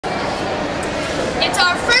It's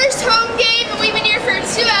our first home game, and we've been here for 2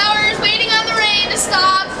 hours waiting on the rain to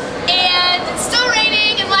stop, and it's still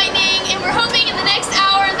raining and lightning, and we're hoping in the next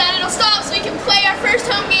hour that it'll stop so we can play our first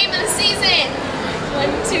home game of the season. 1,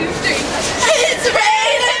 2, 3. It's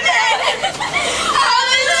raining, man!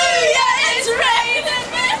 Hallelujah! It's raining,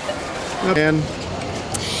 man!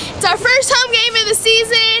 It's our first home game of the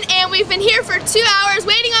season, and we've been here for 2 hours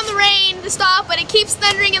waiting on the rain to stop, but it keeps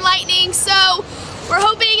thundering and lightning, so we're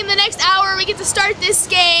hoping in the next hour we get to start this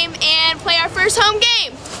game and play our first home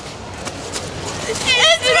game. It's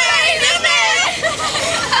raining, man!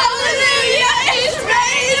 Hallelujah! It's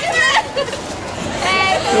raining, man!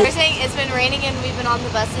 We're saying it's been raining and we've been on the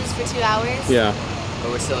buses for 2 hours. Yeah.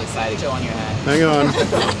 But we're still excited. Show on your hat. Hang on.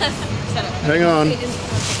 Hang on.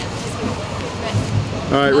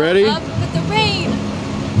 All right, ready? Up with the rain.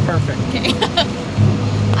 Perfect. Okay.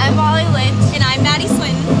 I'm Molly Lynch. And I'm Maddie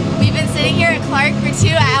Swinton. We've been sitting here at Clark for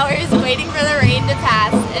 2 hours waiting for the rain to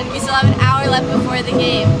pass, and we still have an hour left before the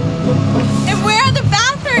game. And where are the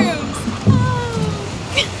bathrooms? Oh.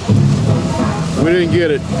 We didn't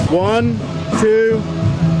get it. 1, 2.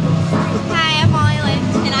 Hi, I'm Molly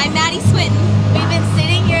Lynch. And I'm Maddie Swinton. We've been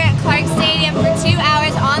sitting here at Clark Stadium for 2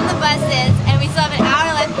 hours on the buses, and we still have an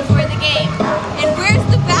hour left before the game. And where's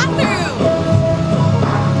the bathroom?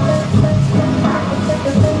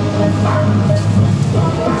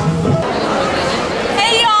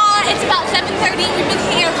 Hey y'all, it's about 7:30. We've been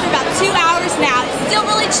here for about 2 hours now. It's still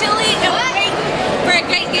really chilly and we're waiting for a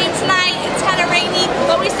great game tonight. It's kind of rainy,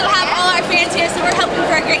 but we still have all our fans here, so we're hoping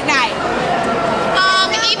for a great night.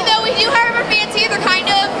 Even though we do have our fans here, they're kind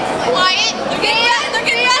of quiet. They're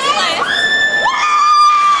getting restless.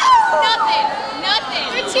 Nothing.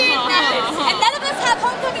 We're cheering nothing. And none of us have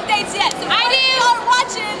homecoming dates yet, so I do. If y'all are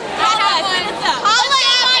watching, call us. Hit us up.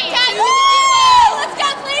 Let's go,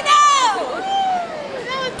 Plano!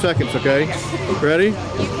 Seconds, okay? Ready?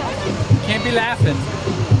 Can't be laughing.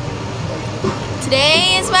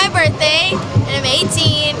 Today is my birthday, and I'm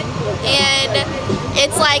 18, and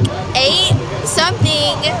it's like 8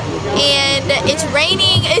 something, and it's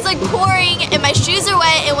raining, it's like pouring, and my shoes are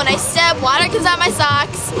wet, and when I step, water comes out my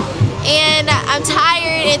socks, and I'm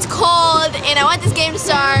tired, it's cold, and I want this game to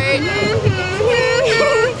start. And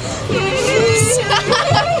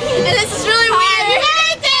this is really weird. Happy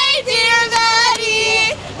birthday, dear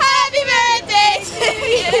Maddie! Happy birthday to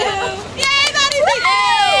you! Yay, Maddie's like,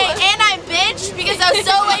 hey! And I'm bitched because I was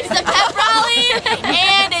so late to the pep rally,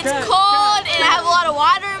 and it's cold, and I have a lot of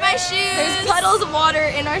water in my shoes. There's puddles of water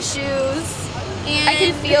in our shoes. And I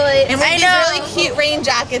can feel it. And with these really cute rain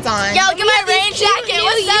jackets on. Yeah, look at my rain jacket.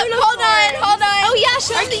 What's up? Hold on. Oh yeah,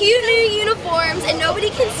 show our cute new uniforms, and nobody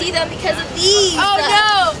can see them because of these. Oh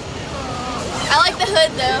no! I like the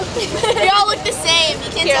hood though. They all look the same. You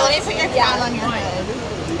can't Here, tell. let me put your crown on your head.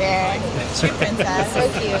 There. True princess. So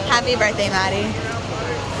cute. Happy birthday, Maddie.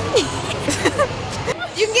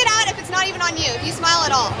 You can get out if it's not even on you, if you smile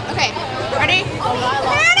at all. Okay, ready?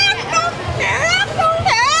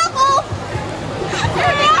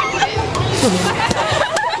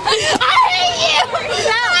 I hate you!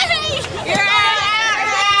 You're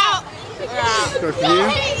out! Start for you.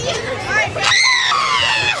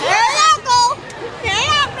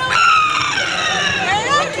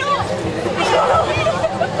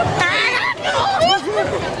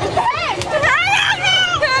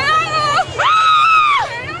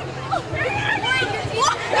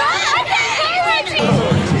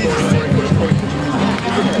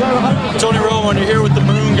 Tony Rowan, you're here with the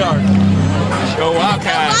Maroon Guard. Go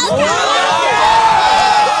Wildcats!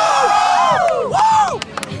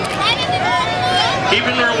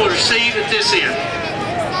 Hebron will receive at this end.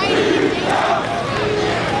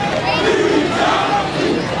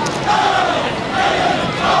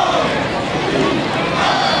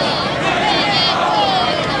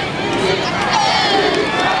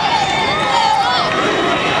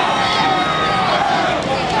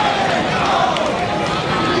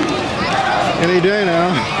 Any day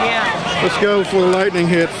now. Yeah. Let's go before the lightning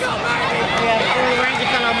hits. Yeah, before the rain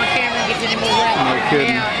gets on my camera and gets any more wet. No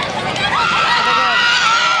kidding. Yeah.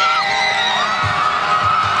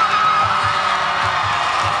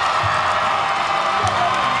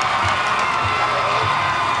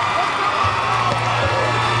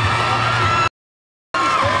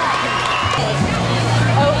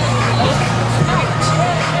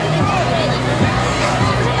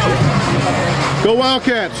 Go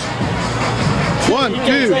Wildcats! 1,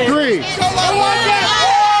 2, 3.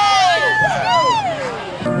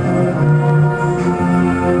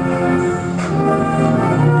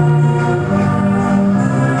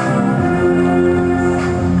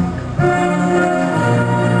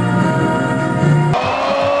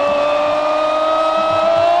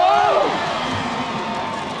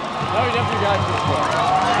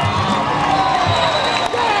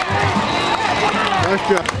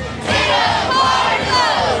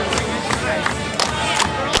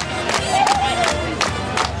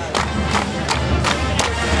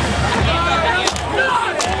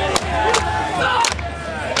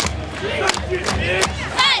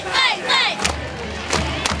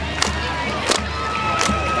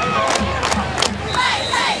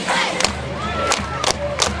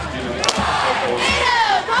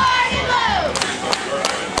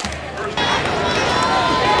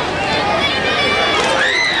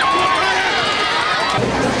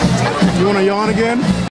 gonna yawn again?